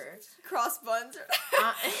Piper. Cross buns.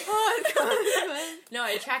 No,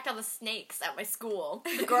 I attract all the snakes at my school.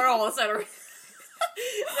 The girls that are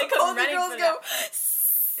they come the running girls for go. that.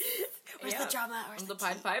 Where's the drama? I'm the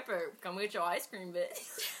Pied Piper. Come get your ice cream, bitch.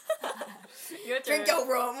 Your turn. Drink your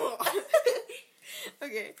rum.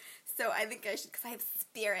 Okay, so I think I should, because I have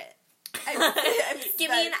spirit.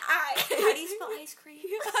 Give me an eye. How do you spell ice cream?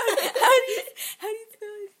 How do you spell ice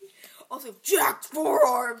cream? Also, Jack's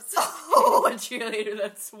forearms. Oh, a cheerleader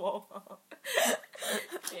that's swole.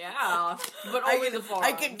 Yeah, but only the forearms.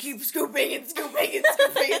 I can keep scooping and scooping and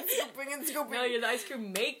scooping and scooping and scooping. No, you're the ice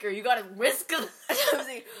cream maker. You gotta whisk them. I'm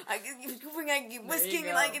saying, I can keep scooping, I can keep whisking,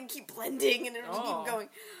 and I can keep blending, and it'll keep going.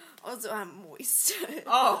 Also, I'm moist.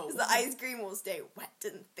 Oh. The ice cream will stay wet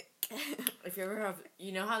and thick. If you ever have,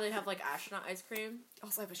 you know how they have like astronaut ice cream?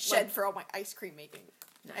 Also, I have a shed for all my ice cream making.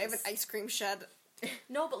 Nice. I have an ice cream shed.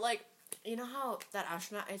 No, but like, you know how that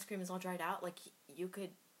astronaut ice cream is all dried out? Like, you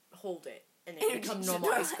could hold it and it would become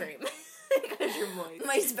normal ice cream. Because you're moist.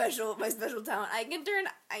 My special talent. I can turn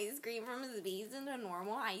ice cream from space into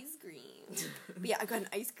normal ice cream. But yeah, I got an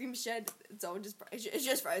ice cream shed. It's all just it's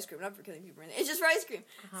just for ice cream, not for killing people or anything. It's just for ice cream.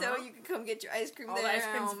 So you can come get your ice cream all there. The ice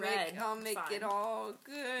cream's red. I'll make it all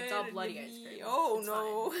good. It's all bloody ice cream. Oh it's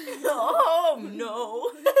no. Oh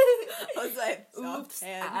no. Also, I have soft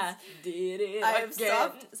hands. I did it I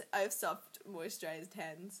have soft moisturized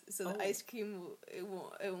hands, so the ice cream you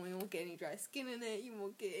won't get any dry skin in it. You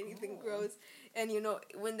won't get anything gross. And you know,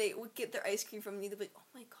 when they get their ice cream from you, they'll be like, "Oh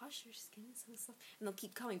my gosh, your skin is so soft," and they'll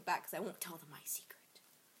keep coming back because I won't tell them my secret.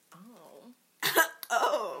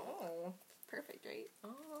 Oh, perfect, right?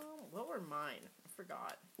 Oh, what were mine? I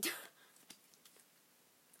forgot.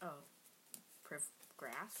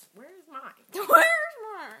 Grass. Where's mine? Where's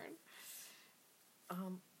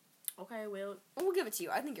mine? Okay, we'll give it to you.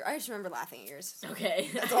 I just remember laughing at yours. Okay.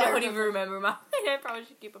 I don't even remember mine. I probably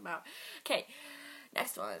should keep them out. Okay.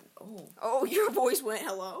 Next one. Oh, your voice went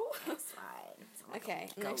hello? That's fine. Okay,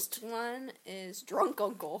 next one is Drunk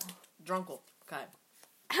Uncle. Drunkle. Okay.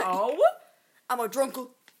 Oh? I'm a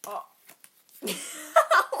drunkle. Oh.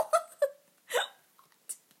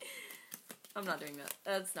 I'm not doing that.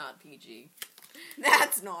 That's not PG.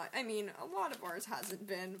 That's not. I mean, a lot of ours hasn't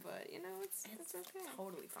been, but, you know, it's okay.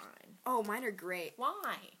 Totally fine. Oh, mine are great.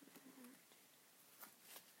 Why?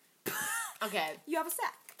 Okay. You have a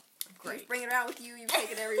sack. Great. You just bring it around with you. You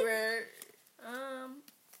take it everywhere.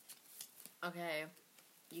 Okay.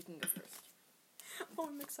 You can go first. Oh,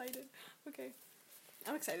 I'm excited. Okay.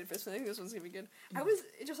 I'm excited for this one. I think this one's gonna be good. I was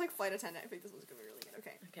just like flight attendant. I think this one's gonna be really good.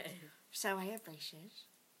 Okay. Okay. So I have braces.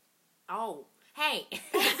 Oh. Hey.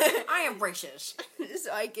 I have braces.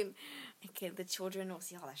 So the children will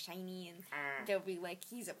see all the shiny and they'll be like,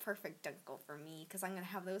 he's a perfect uncle for me because I'm gonna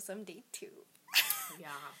have those someday too. Yeah.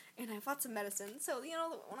 And I bought some medicine, so you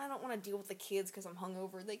know when I don't want to deal with the kids because I'm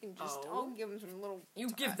hungover, they can just I'll give them some little. You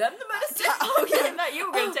give them the medicine? I'll give them, not you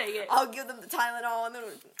were gonna take it. I'll give them the Tylenol and then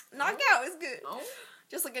knock out. It's good. Oh.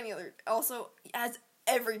 Just like any other. Also, as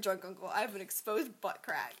every drunk uncle, I have an exposed butt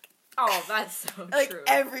crack. Oh, that's so like true.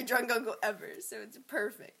 every drunk uncle ever, so it's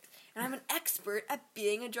perfect. And I'm an expert at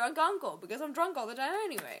being a drunk uncle because I'm drunk all the time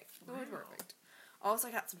anyway. So it's perfect. Also,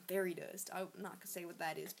 I got some fairy dust. I'm not gonna say what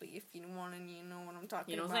that is, but if you want and you know what I'm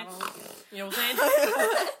talking about. You know what I'm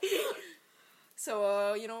saying?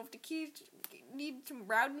 So, if the kids need some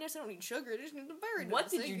brownness, I don't need sugar. I just need the fairy dust. What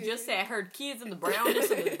did you just say? I heard kids and the brownness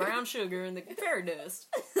and the brown sugar and the fairy dust.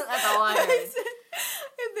 That's all I heard.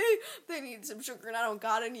 If they need some sugar and I don't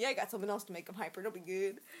got any, I got something else to make them hyper. It'll be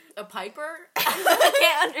good. A piper? I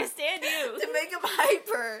can't understand you. To make them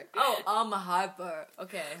hyper. Oh, I'm a hyper.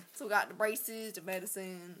 Okay. So we got the braces, the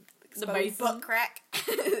medicine, The exposed basin. butt crack.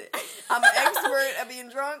 I'm an expert at being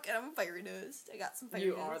drunk, and I'm a fairy dust. I got some fairy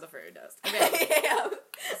You dust. are the fairy dust. Okay. I am.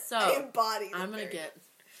 So, I embody the I'm gonna fairy get...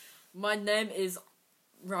 My name is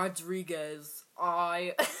Rodriguez.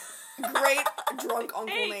 Great drunk uncle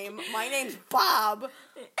Hey. name. My name's Bob.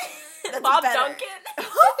 That's Bob better. Duncan?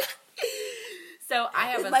 So, I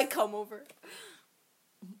have It might come over.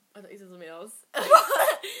 I thought you said something else.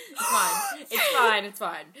 It's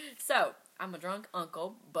fine. So, I'm a drunk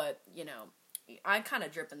uncle, but, I'm kind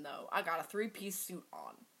of dripping, though. I got a 3-piece suit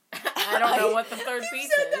on. I don't know what the third piece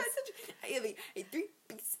is. I have a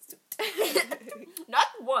 3-piece suit. Not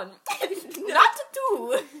one. Not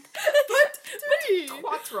two. But 3.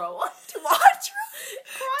 Quattro. Quattro?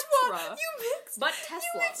 Quattro. You mixed. But You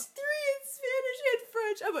Tesla. mixed 3 in Spanish and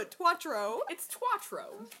French. I'm a Quattro. It's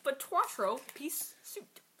Twatro. But Twatro piece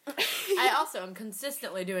suit. I also am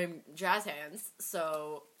consistently doing jazz hands,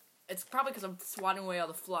 so it's probably because I'm swatting away all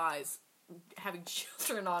the flies having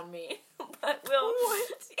children on me. But What?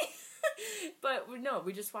 But no,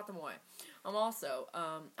 we just swat them away. I'm also,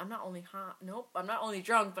 I'm not only high. Nope, I'm not only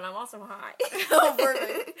drunk, but I'm also high. Oh,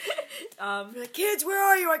 perfect. Like, kids, where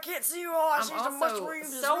are you? I can't see you all. I see I'm some also mushrooms.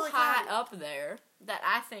 It's so really high hot. up there that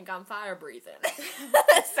I think I'm fire breathing.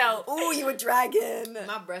 So Ooh, you a dragon.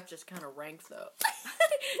 my breath just kind of ranks up.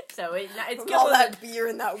 So it's From good all when that beer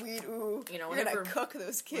and that weed. Ooh, You know, you're whenever- gonna cook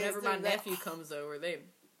those kids. whenever my They're like, nephew comes over, they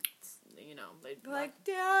like,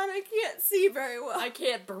 Dad, I can't see very well. I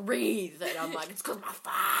can't breathe, and I'm like, it's because my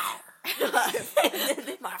fire.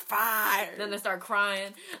 My fire. Then they start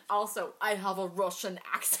crying. Also, I have a Russian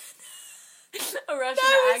accent. A Russian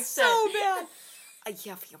That was accent. so bad. I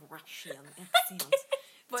have a Russian accent.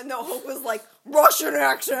 But no, Hope was like, Russian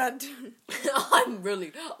accent. I'm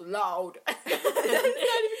really loud. That's not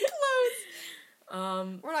even close.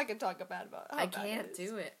 Um, We're not gonna talk bad about how I bad can't it is.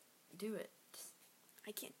 do it. Do it.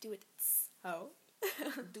 I can't do it. Oh.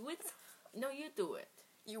 Do it. No, you do it.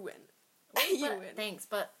 You win. But- You win. Thanks,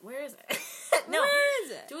 but where is it? No, Where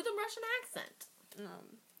is it? do the Russian accent.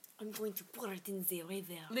 I'm going to put it in the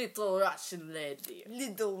river. Little Russian lady.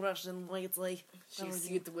 Little Russian lady. She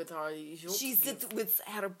sit with her. She sits with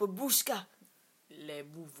her babushka. Le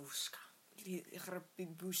buvushka. Her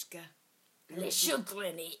babushka. Le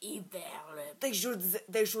children hiver. They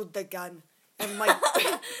shoot the gun. And my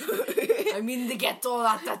I'm in the ghetto.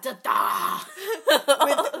 La, da, da, da.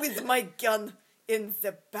 with my gun in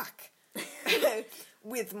the back.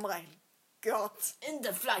 With my gut. And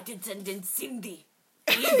the flight attendant Cindy.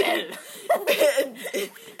 Evil.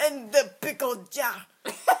 and the pickle jar.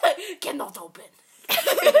 Cannot open.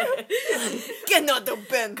 Cannot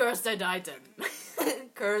open. Cursed item.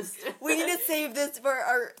 Cursed. We need to save this for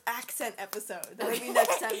our accent episode. That'll be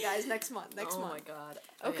next time, guys. Next month. Oh month. my god.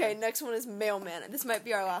 Okay, next one is mailman. This might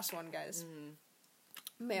be our last one, guys.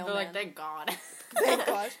 Mailman. They're like, thank God. Thank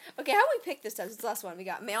gosh. Okay, how do we pick this time? It's the last one. We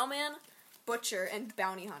got mailman, butcher, and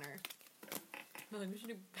bounty hunter. No, we should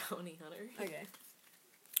do bounty hunter. Okay.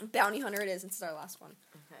 Bounty hunter it is. It's our last one.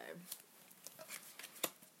 Okay.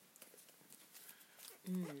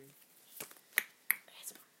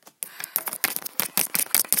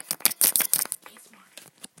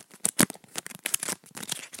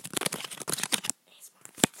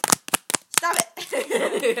 Stop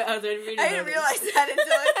it! I was ready for you to I didn't notice. realize that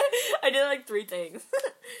until I did like 3 things.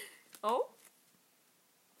 Oh.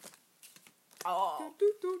 Oh.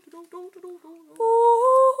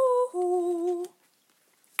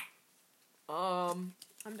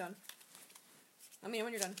 I'm done. Let me know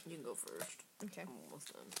when you're done. You can go first. Okay. I'm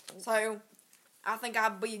almost done. So, I think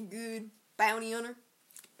I'd be a good bounty hunter.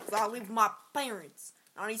 So I live with my parents.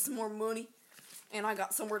 I need some more money. And I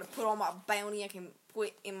got somewhere to put all my bounty I can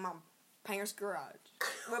put in my parents' garage.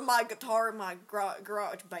 With my guitar and my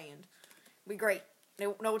garage band. Be great.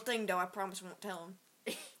 No thing though, I promise I won't tell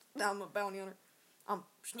them. That I'm a bounty hunter. I'm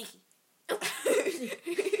sneaky.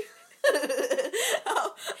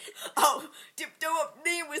 I'll tiptoe up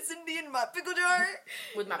there with Cindy in my pickle jar.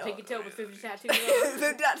 With my pinky toe with 50 tattoos on it.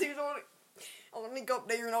 The tattoos on it. I'll sneak up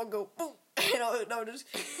there and I'll go boom. And I'll just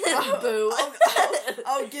Boo.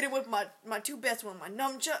 I'll get it with my 2 best ones, my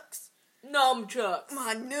nunchucks. Nunchucks.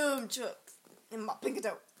 My nunchucks. And my pinky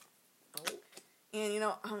toe. Oh. And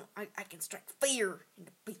I can strike fear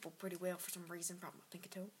into people pretty well for some reason. Probably my pinky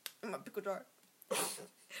toe and my pickle jar.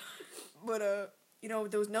 But you know,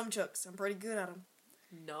 those nunchucks, I'm pretty good at them.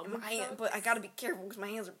 But I gotta be careful because my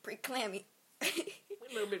hands are pretty clammy.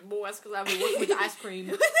 A little bit moist because I've been working with ice cream.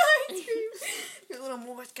 With ice cream. You're a little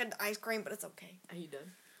moist because the ice cream, but it's okay. Are you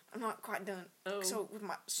done? I'm not quite done. Oh. So with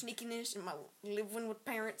my sneakiness and my living with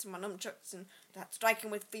parents and my nunchucks and that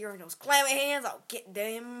striking with fear and those clammy hands, I'll get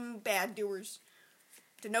them bad doers.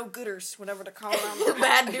 The no-gooders, whatever they're called. The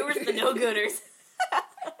bad doers, the no-gooders.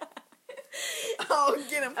 Oh,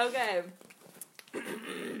 get him. Okay.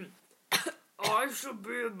 I should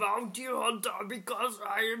be a bounty hunter because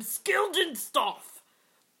I am skilled in stuff.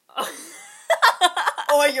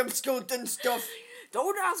 I am skilled in stuff.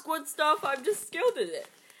 Don't ask what stuff, I'm just skilled in it.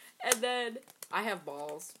 And then I have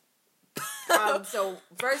balls. So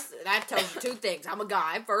first, that tells you two things. I'm a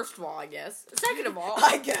guy, first of all, I guess. Second of all,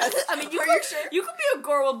 I guess. I mean, you sure? You could be a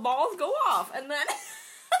girl with balls, go off. And then,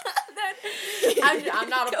 I'm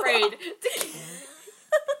not afraid to...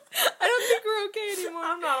 I don't think we're okay anymore.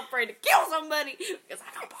 I'm not afraid to kill somebody because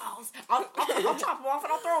I got balls. I'll chop them off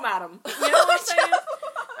and I'll throw them at them. You know what I'm saying?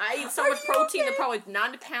 I eat so much protein, they're probably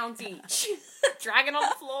 90 pounds each. Dragging on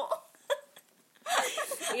the floor.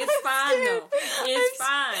 It's fine though. It's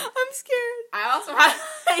fine. I'm scared. I also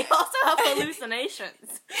have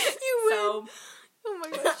hallucinations. You win. So, oh my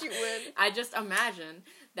gosh, you win. I just imagine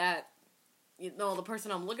that, you know, the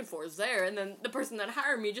person I'm looking for is there, and then the person that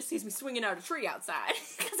hired me just sees me swinging out a tree outside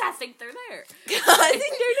because I think they're there. I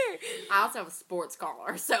think they're there. I also have a sports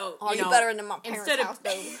collar, so Oh, you know, better than my parents' house,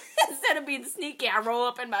 though. instead of being sneaky, I roll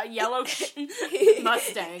up in my yellow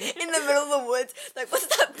Mustang In the middle of the woods. Like, what's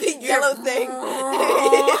that big yellow thing?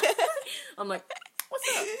 I'm like, what's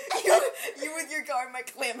up? You with your car in my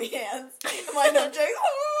clammy hands. And my nunchuck.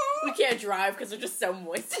 We can't drive because they're just so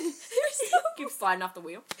moist. Keep sliding off the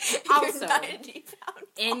wheel. Also, 90-pound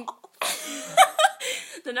in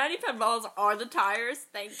the 90-pound balls are the tires.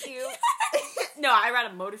 Thank you. No, I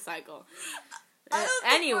ride a motorcycle. I don't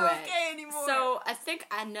think Anyway, we're okay anymore. so I think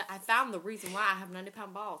I found the reason why I have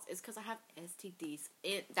 90-pound balls is because I have STDs.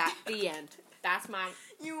 That's the end. That's my...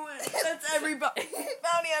 You win. That's everybody.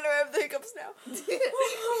 Bounty hunter, I have the hiccups now.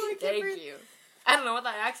 Oh, Thank you. I don't know what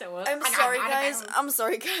that accent was. I'm sorry, guys. I'm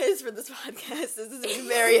sorry, guys, for this podcast. This has been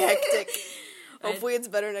very hectic. Hopefully it's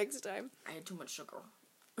better next time. I had too much sugar.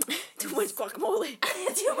 Too much guacamole. I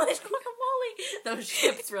had too much guacamole. Those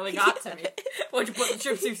chips really got to me. What'd you put in the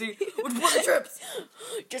chips, Cece? What'd you put in the chips?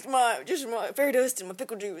 Just my fairy dust and my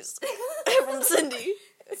pickle juice. From Cindy.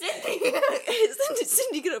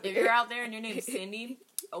 Cindy, get up If here. you're out there and your name's Cindy,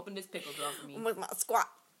 open this pickle jar for me. With my squat.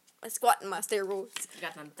 My squat and my steroids. You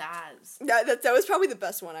got them thighs. That was probably the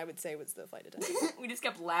best one, I would say, was the flight attendant. We just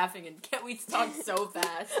kept laughing and we talked so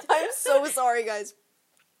fast. I'm so sorry, guys.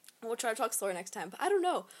 We'll try to talk slower next time, but I don't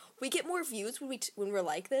know. We get more views when we're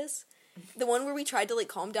like this. The one where we tried to like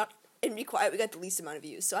calm down and be quiet, we got the least amount of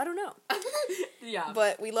views. So I don't know. Yeah.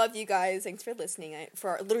 But we love you guys. Thanks for listening.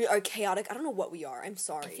 For our chaotic. I don't know what we are. I'm If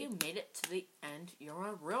sorry. you made it to the end, you're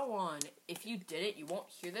a real one. If you did it, you won't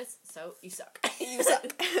hear this, so you suck. You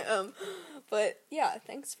suck. But yeah,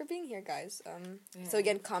 thanks for being here, guys. So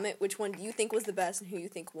again, comment which one you think was the best and who you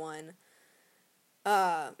think won.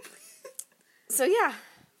 So yeah,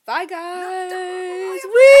 bye guys.